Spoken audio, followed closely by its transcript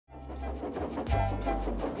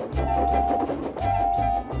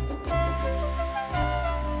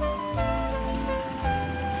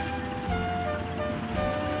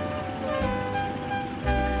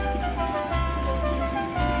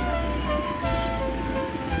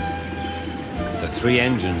The three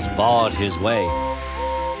engines barred his way.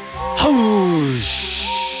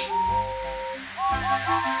 Whoosh!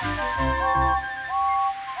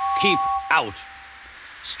 Keep out!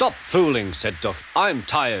 Stop fooling, said Duck. I'm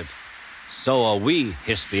tired. So are we,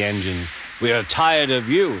 hissed the engines. We are tired of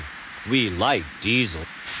you. We like Diesel.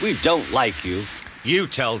 We don't like you. You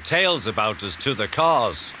tell tales about us to the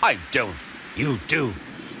cars. I don't. You do.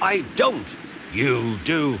 I don't. You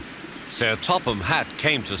do. Sir Topham Hatt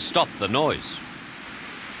came to stop the noise.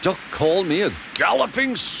 Duck called me a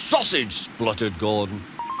galloping sausage, spluttered Gordon.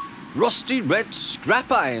 Rusty red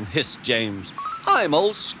scrap iron, hissed James. I'm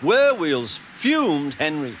old Square Wheels, fumed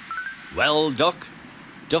Henry. Well, Duck?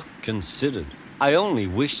 Duck considered. I only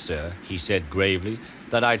wish, sir, he said gravely,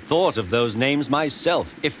 that I'd thought of those names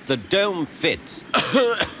myself, if the dome fits.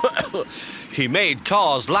 He made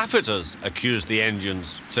cars laugh at us, accused the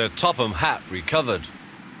engines. Sir Topham Hatt recovered.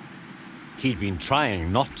 He'd been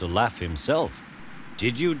trying not to laugh himself.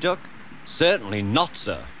 Did you, Duck? Certainly not,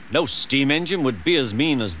 sir. No steam engine would be as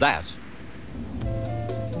mean as that.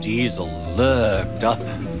 Diesel lurked up.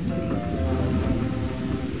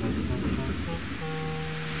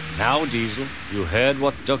 Now, Diesel, you heard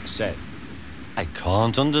what Duck said. I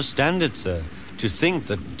can't understand it, sir. To think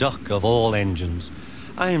that Duck of all engines.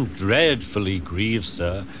 I am dreadfully grieved,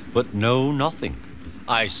 sir, but know nothing.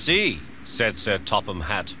 I see, said Sir Topham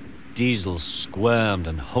Hatt. Diesel squirmed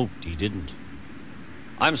and hoped he didn't.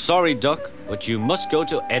 I'm sorry, Duck, but you must go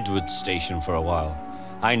to Edward's station for a while.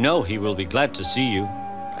 I know he will be glad to see you.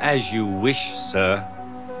 As you wish, sir.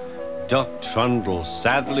 Duck trundled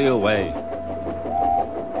sadly away,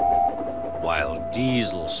 while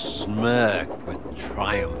Diesel smirked with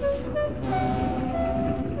triumph.